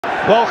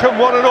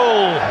Welcome one and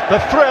all, the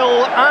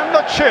thrill and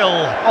the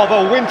chill of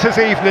a winter's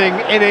evening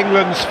in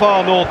England's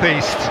far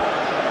northeast.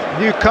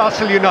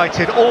 Newcastle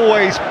United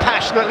always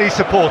passionately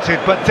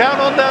supported, but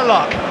down on their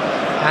luck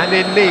and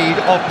in need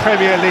of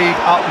Premier League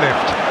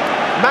uplift.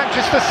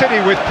 Manchester City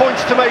with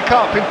points to make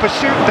up in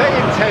pursuit they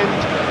intend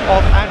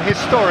of an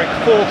historic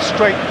fourth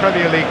straight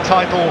Premier League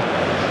title.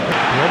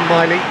 Beyond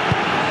Miley.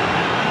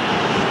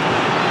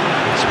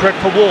 Spread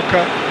for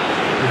Walker,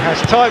 who has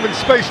time and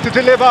space to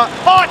deliver.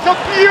 Oh, it's a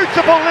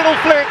beautiful little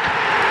flick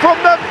from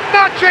the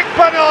magic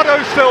Bernardo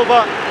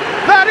Silva.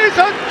 That is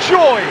a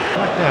joy.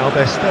 Right now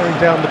they're staring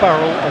down the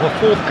barrel of a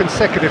fourth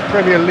consecutive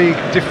Premier League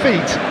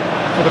defeat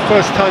for the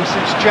first time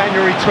since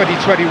January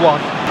 2021.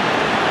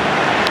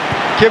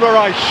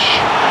 Guimaraes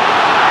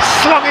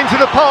slung into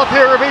the path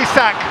here of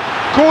Isak.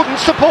 Gordon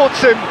supports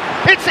him.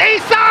 It's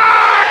Isak!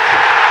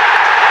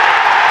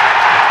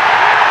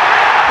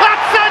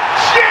 That's a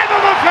gem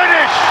of a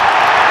finish!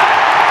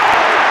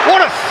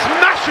 What a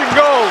smashing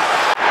goal!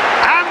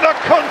 And the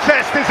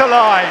contest is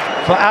alive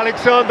for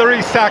Alexander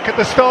Isak at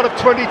the start of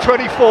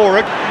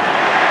 2024.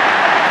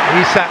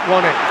 Isak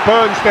won it.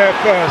 Burns there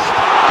first.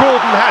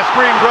 Gordon has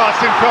green grass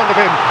in front of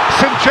him.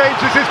 St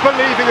James's is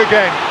believing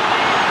again.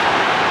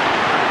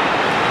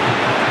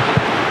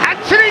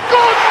 Anthony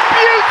Gordon,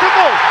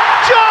 beautiful!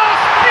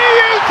 Just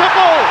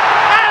beautiful!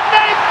 And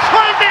they've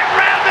turned it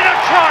round in a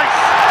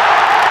trice!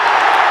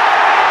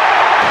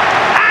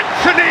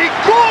 Anthony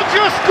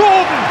Gorgeous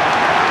Gordon!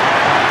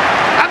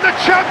 And the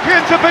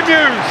champions have been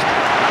used.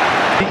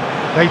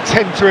 They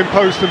tend to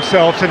impose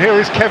themselves, and here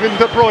is Kevin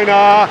De Bruyne,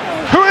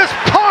 who has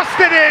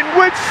passed it in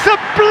with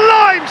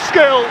sublime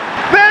skill.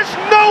 There's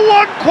no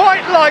one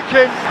quite like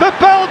him. The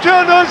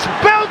Belgian has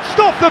bounced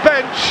off the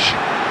bench,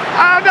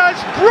 and as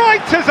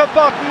bright as a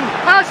button,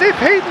 as if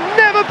he'd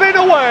never been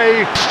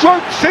away,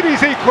 stroked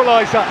City's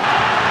equaliser.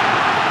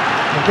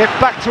 And get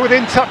back to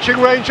within touching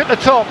range at the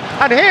top,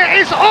 and here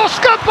is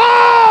Oscar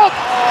Bob!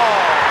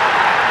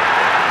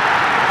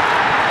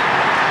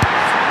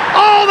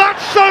 Oh,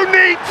 that's so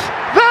neat!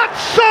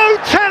 That's so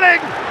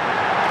telling!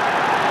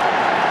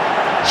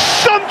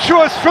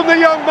 Sumptuous from the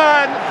young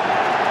man,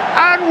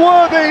 and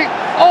worthy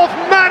of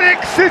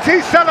manic City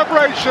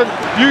celebration.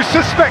 You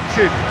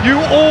suspected, you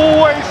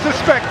always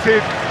suspected,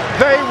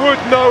 they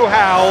would know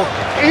how,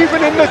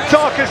 even in the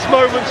darkest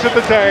moments of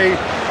the day,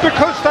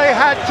 because they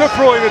had De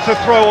Bruyne to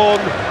throw on,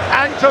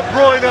 and De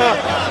Bruyne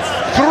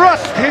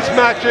thrust his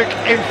magic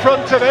in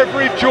front of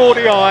every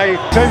Geordie eye.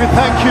 David,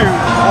 thank you.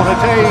 On a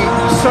day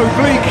so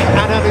bleak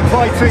and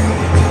uninviting,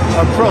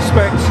 a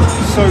prospect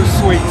so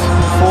sweet.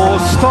 For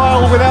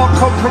style without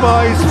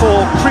compromise,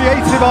 for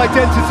creative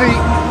identity,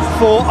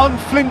 for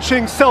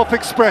unflinching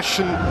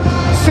self-expression,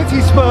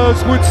 City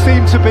Spurs would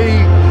seem to be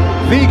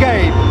the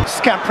game.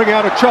 Scampering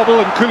out of trouble,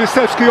 and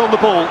Kulusevski on the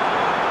ball.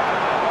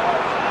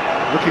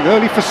 Looking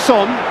early for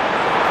Son.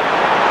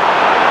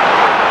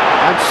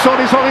 And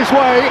Son is on his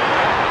way.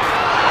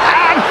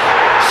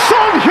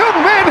 Son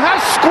Heung-min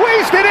has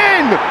squeezed it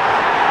in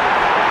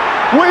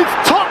with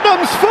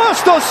Tottenham's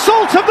first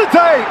assault of the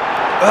day.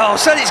 Well, I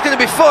said it's going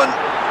to be fun,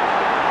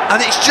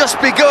 and it's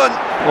just begun.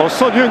 Well,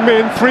 Son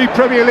Heung-min, 3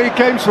 Premier League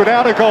games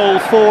without a goal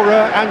for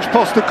Ange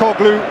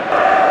Postecoglou.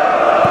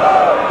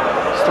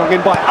 Strung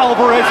in by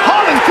Alvarez.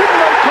 Haaland didn't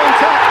make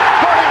contact,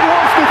 but it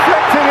was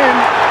deflected in,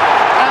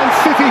 and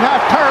City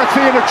have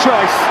parity in a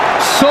trice.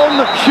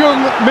 Son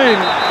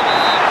Heung-min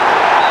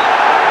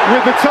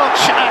with the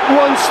touch at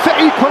once to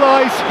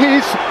equalise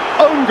his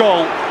own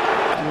goal.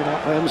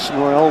 Up by Emerson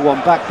Royal, one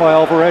back by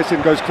Alvarez,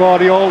 in goes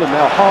Guardiol, and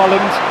now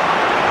Haaland.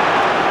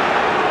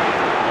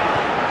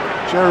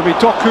 Jeremy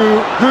Doku,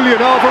 Julian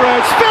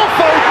Alvarez, Phil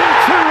Foden,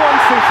 2-1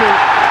 City.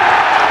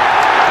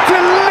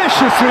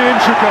 Deliciously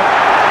intricate.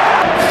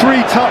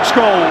 3-touch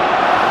goal.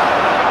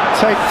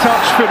 Take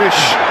touch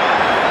finish.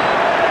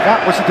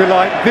 That was a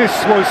delight. This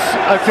was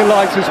a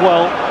delight as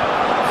well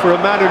for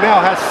a man who now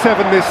has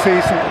 7 this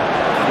season.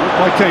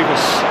 By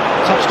Davis,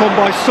 touched on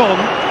by Son.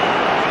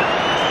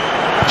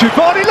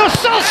 Giovanni Lo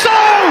Celso!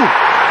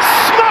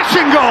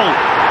 Smashing goal!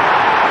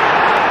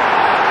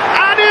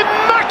 An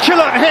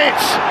immaculate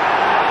hit!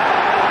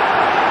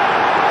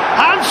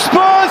 And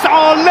Spurs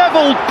are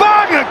level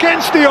bang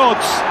against the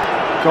odds.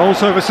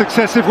 Goals over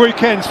successive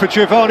weekends for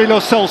Giovanni Lo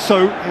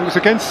Celso. It was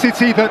against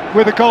City that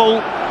with a goal,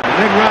 and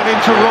then ran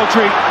into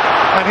Rodri,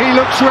 and he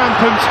looks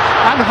rampant,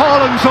 and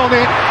Haaland's on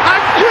it,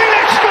 and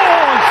Grealish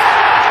scores!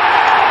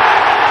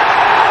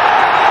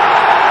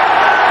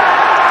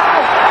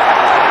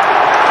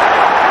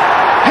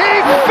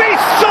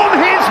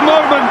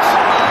 Moment.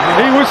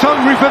 He was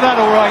hungry for that,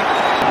 all right.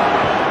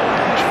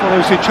 Each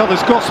follows each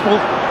other's gospel.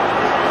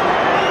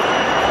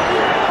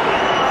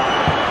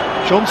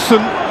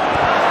 Johnson.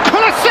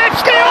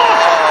 Kulusevski!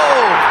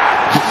 Oh!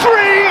 3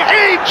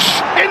 each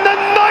in the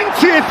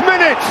 90th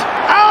minute.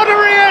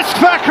 Audrey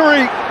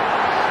Thackeray.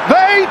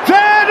 They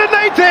dared and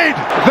they did.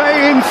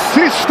 They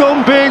insist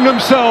on being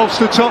themselves,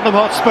 the Tottenham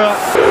Hotspur.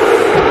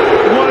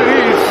 What it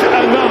is,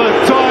 another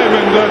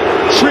diamond, a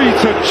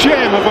treat, a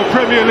gem of a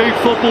Premier League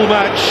football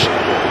match.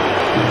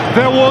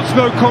 There was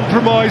no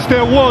compromise,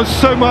 there was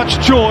so much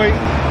joy,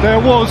 there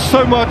was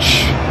so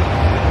much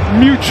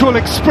mutual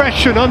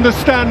expression,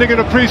 understanding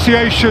and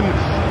appreciation,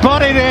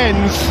 but it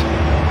ends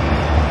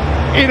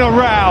in a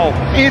row,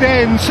 it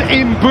ends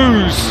in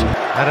boos.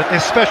 And at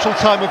this special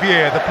time of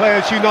year, the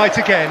players unite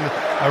again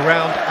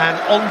around an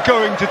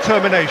ongoing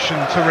determination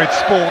to rid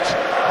sport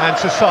and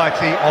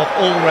society of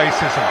all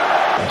racism.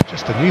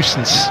 Just a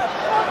nuisance.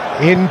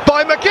 In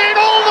by McGinn,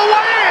 all the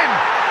way in!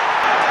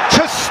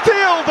 To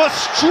steal the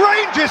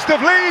strangest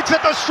of leads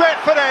at the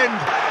Stretford end.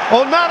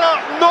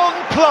 Onana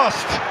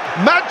nonplussed,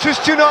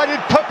 Manchester United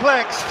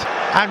perplexed,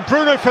 and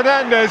Bruno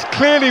Fernandes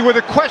clearly with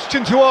a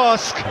question to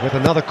ask. With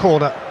another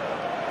corner.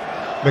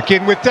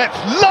 McGinn with depth,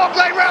 long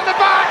lay round the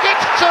back,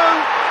 it's two!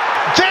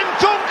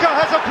 Dendoncker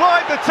has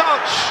applied the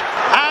touch,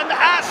 and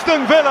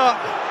Aston Villa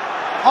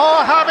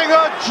are having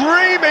a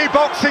dreamy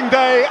Boxing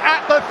Day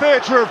at the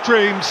Theatre of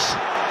Dreams.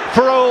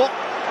 For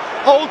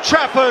Old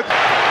Trafford,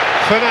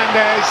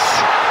 Fernandes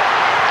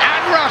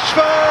and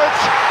Rashford,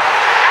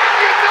 and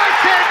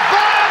United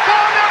via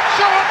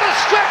Garnacho at the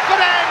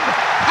Stretford end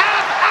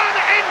have an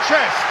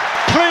interest.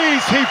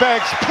 Please, he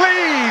begs,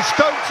 please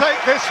don't take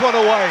this one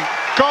away.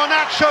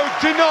 Garnacho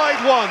denied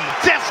one,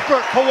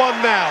 desperate for one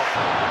now.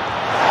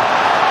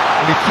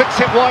 And he flicks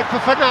it wide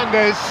for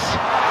Fernandes.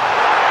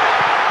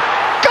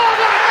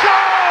 Garnacho!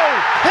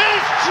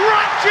 He's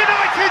dragged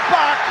United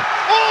back,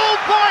 all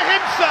by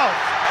himself.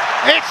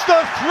 It's the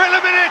thriller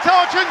minute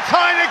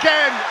Argentine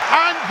again,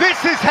 and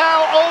this is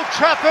how Old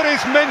Trafford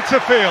is meant to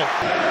feel.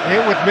 It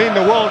would mean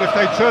the world if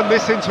they turn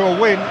this into a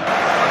win.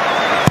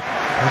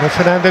 And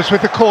Fernandes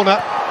with the corner.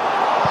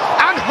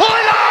 And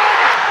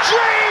Højlund!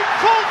 Dream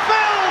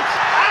fulfilled!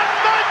 And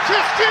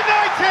Manchester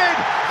United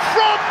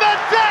from the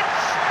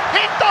depths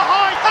hit the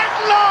height at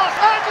last,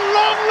 at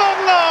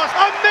long last,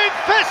 amid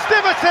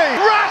festivity.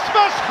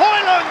 Rasmus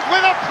Højlund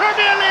with a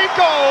Premier League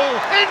goal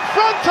in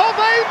front of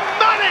a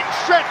manic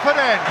Stretford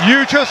end.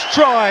 You just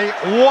try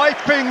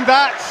wiping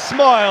that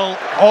smile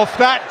off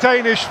that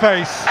Danish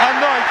face. A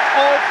night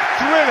of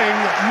thrilling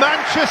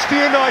Manchester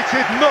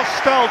United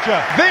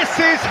nostalgia. This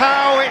is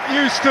how it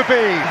used to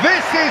be.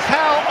 This is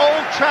how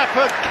Old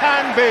Trafford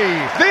can be.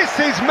 This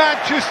is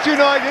Manchester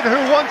United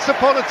who once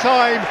upon a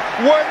time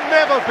were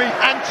never beat.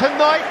 And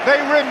tonight they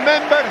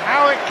remembered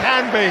how it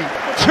can be.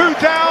 2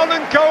 down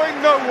and going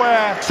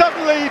nowhere.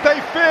 Suddenly they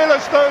feel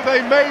as though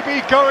they may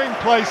be going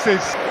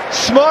places.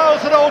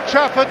 Smiles at Old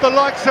Trafford, the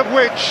likes of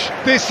which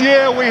this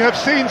year we have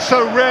seen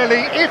so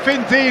rarely, if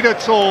indeed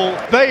at all.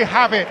 They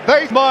have it.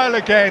 They smile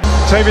again.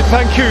 David,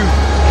 thank you.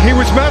 He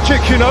was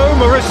magic, you know,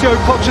 Mauricio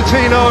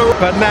Pochettino,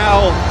 but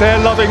now they're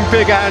loving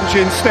Big Ange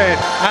instead.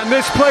 And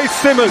this place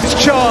simmers,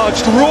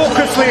 charged,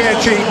 raucously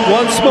edgy,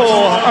 once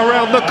more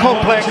around the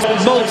complex,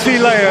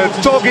 multi-layered,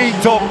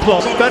 dog-eat-dog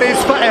plot that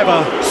is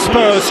forever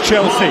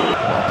Spurs-Chelsea.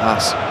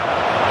 Pass.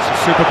 It's a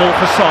super ball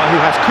for Sarr, who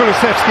has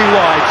Kulusevski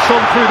wide,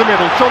 Son through the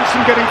middle,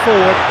 Johnson getting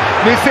forward.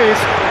 This is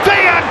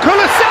Dejan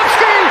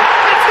Kulusevski!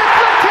 It's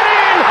deflected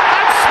in,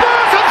 and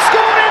Spurs have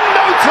scored in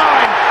no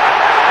time!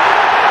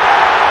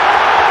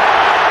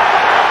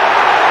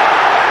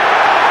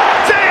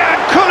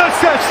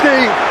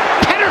 Kulusevski,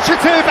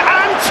 penetrative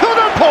and to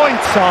the point.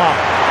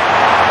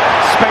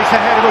 Space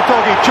ahead of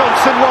Udogie,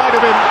 Johnson wide of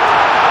him,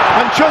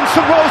 and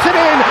Johnson rolls it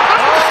in,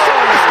 and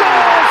Son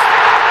scores!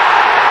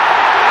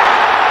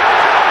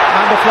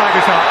 And the flag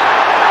is up.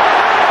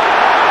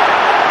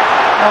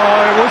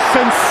 Oh, it was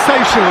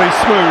sensationally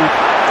smooth.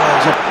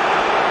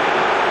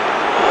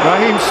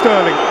 Raheem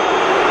Sterling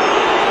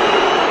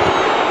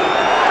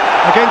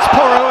against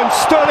Porro, and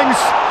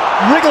Sterling's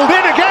wriggled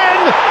in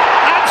again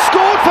and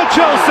scored for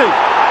Chelsea.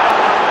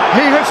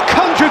 He has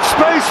conjured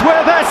space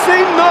where there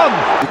seemed none.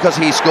 Because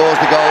he scores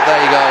the goal, there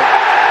you go.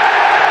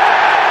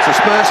 So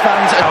Spurs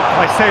fans...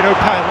 Caicedo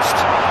pounced.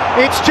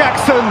 It's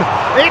Jackson.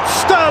 It's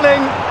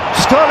Sterling.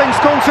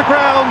 Sterling's gone to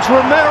ground.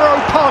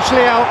 Romero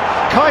partially out.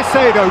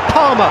 Caicedo,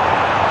 Palmer.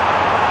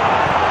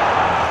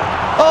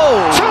 Oh!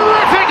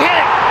 Terrific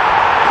hit!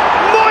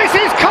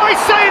 Moises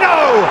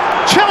Caicedo!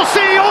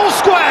 Chelsea all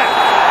square!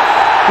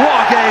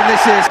 What a game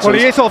this is! Well,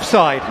 he is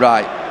offside.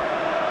 Right.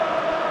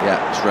 Yeah,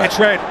 it's red. It's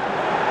red.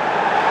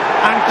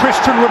 And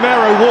Christian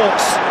Romero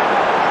walks.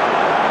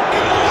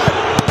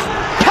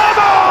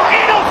 Palmer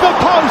in off the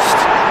post!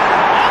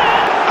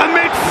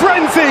 Amid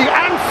frenzy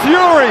and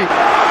fury.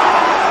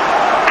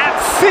 At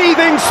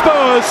seething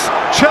Spurs,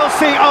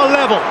 Chelsea are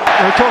level.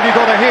 Udogie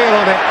got a heel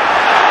on it.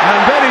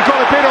 And then he got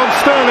a bit on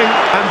Sterling.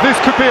 And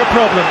this could be a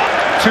problem.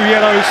 2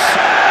 yellows.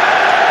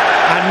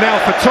 And now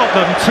for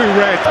Tottenham, 2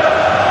 red.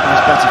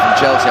 He's better from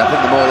Chelsea. I think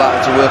they're more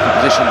likely to work in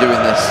position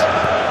doing this.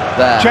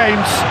 There.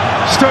 James,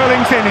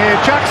 Sterling's in here,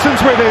 Jackson's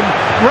with him,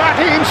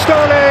 Raheem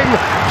Sterling,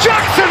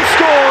 Jackson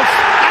scores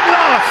at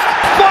last.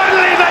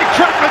 Finally they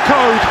crack the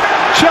code.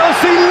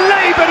 Chelsea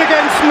laboured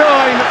against 9.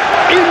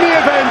 In the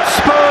event,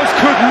 Spurs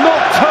could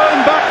not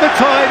turn back the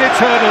tide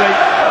eternally.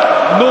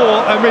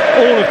 Nor, amid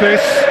all of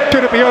this,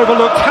 should it be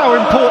overlooked how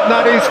important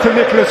that is to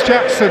Nicholas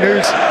Jackson,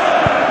 who's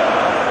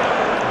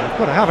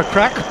got to have a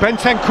crack.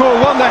 Bentancur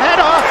won the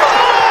header. Oh,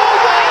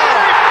 fire!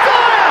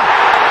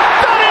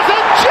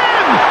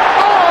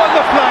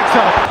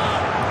 up.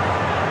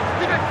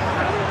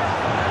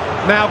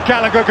 Now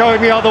Gallagher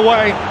going the other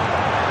way.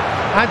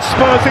 And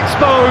Spurs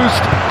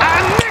exposed.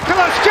 And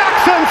Nicholas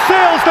Jackson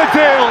seals the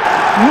deal.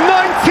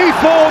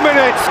 94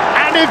 minutes.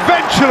 And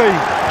eventually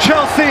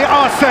Chelsea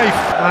are safe.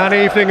 An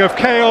evening of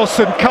chaos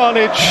and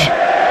carnage.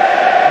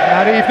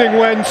 An evening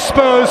when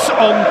Spurs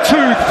on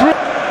 2-3.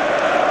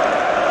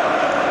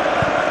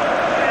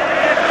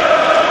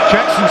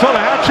 Jackson's on a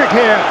hat-trick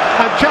here,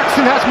 and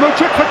Jackson has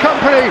Mudryk for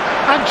company,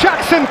 and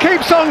Jackson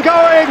keeps on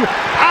going,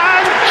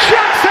 and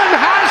Jackson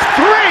has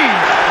 3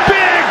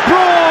 big,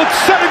 broad,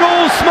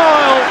 Senegal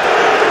smile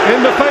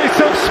in the face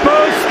of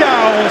Spurs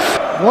scowls.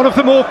 One of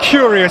the more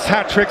curious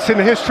hat-tricks in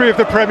the history of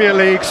the Premier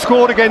League,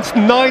 scored against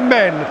 9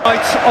 men.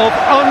 Nights of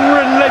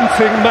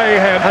unrelenting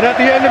mayhem, and at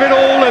the end of it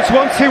all, as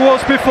once he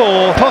was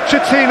before,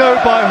 Pochettino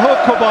by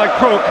hook or by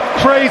crook,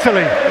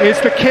 crazily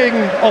is the king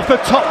of the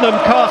Tottenham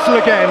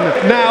castle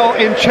again, now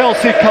in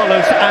Chelsea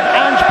colours, and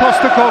Ange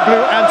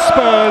Postecoglou and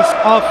Spurs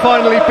are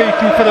finally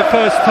beaten for the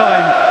first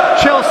time.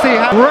 Chelsea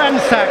have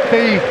ransacked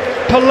the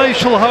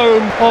palatial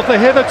home of the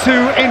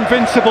hitherto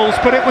invincibles,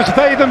 but it was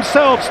they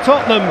themselves,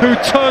 Tottenham, who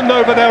turned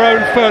over their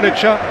own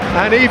furniture.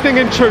 An evening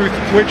in truth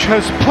which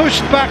has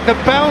pushed back the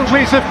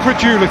boundaries of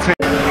credulity.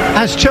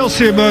 As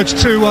Chelsea emerged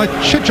too, I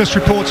should just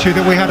report to you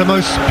that we had a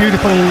most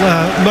beautiful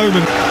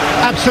moment,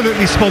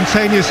 absolutely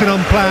spontaneous and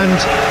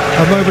unplanned.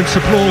 A moment's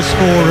applause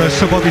for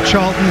Sir Bobby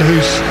Charlton,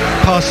 whose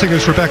passing,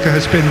 as Rebecca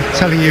has been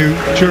telling you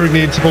during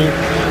the interval,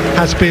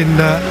 has been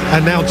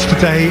announced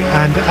today,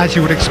 and as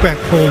you would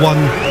expect for one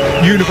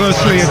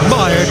universally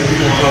admired,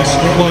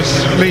 it was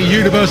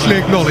universally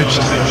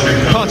acknowledged.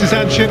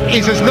 Partisanship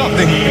is as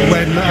nothing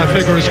when a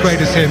figure as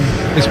great as him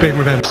is being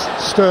remembered.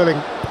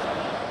 Sterling.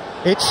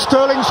 It's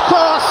Sterling's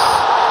cross!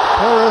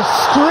 There are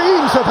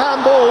screams of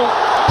handball.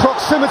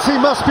 Proximity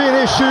must be an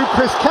issue.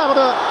 Chris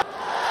Kavanagh.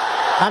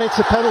 And it's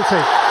a penalty.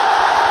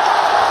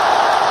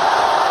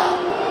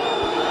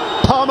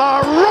 Palmer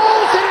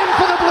rolls it in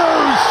for the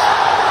Blues!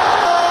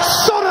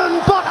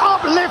 Sodden but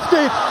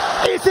uplifted.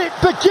 Is it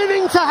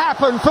beginning to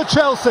happen for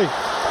Chelsea?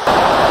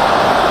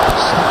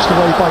 Snatched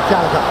away by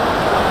Gallagher.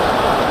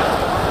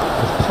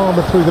 With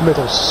Palmer through the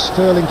middle.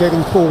 Sterling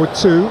getting forward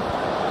too.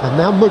 And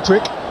now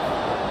Mudryk.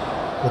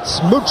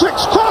 It's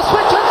Mudryk's cross,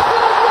 which has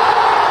been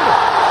won!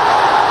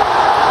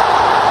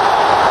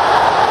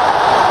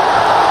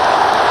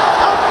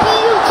 A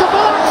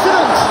beautiful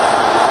accident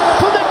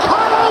for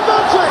Mikhailo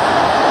Mudryk!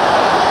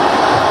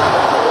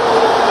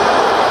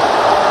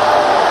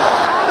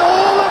 And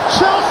all of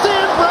Chelsea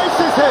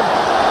embraces him.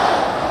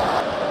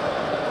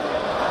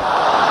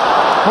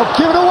 I'll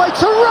give it away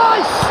to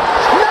Rice!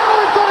 Now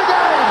we've got a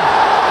game!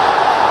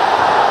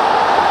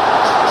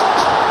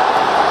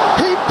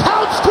 He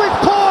pounced with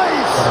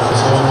poise!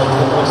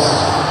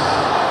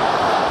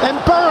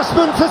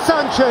 Embarrassment for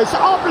Sanchez,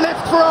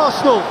 uplift for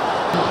Arsenal.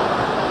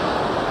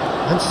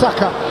 And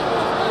Saka.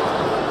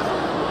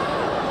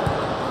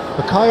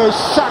 Bukayo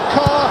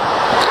Saka.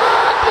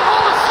 And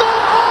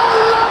Arsenal are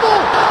level!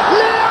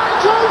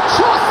 Leandro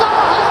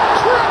Trossard has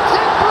crept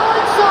in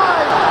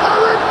blindside. A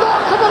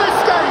remarkable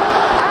escape.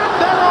 And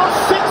there are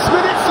 6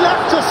 minutes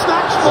left to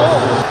snatch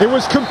more. It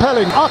was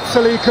compelling,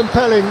 utterly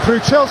compelling.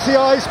 Through Chelsea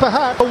eyes,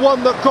 perhaps the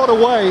one that got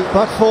away.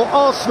 But for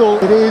Arsenal,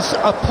 it is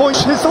a point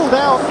chiseled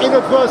out in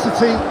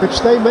adversity,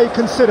 which they may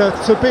consider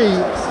to be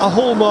a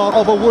hallmark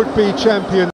of a would-be champion.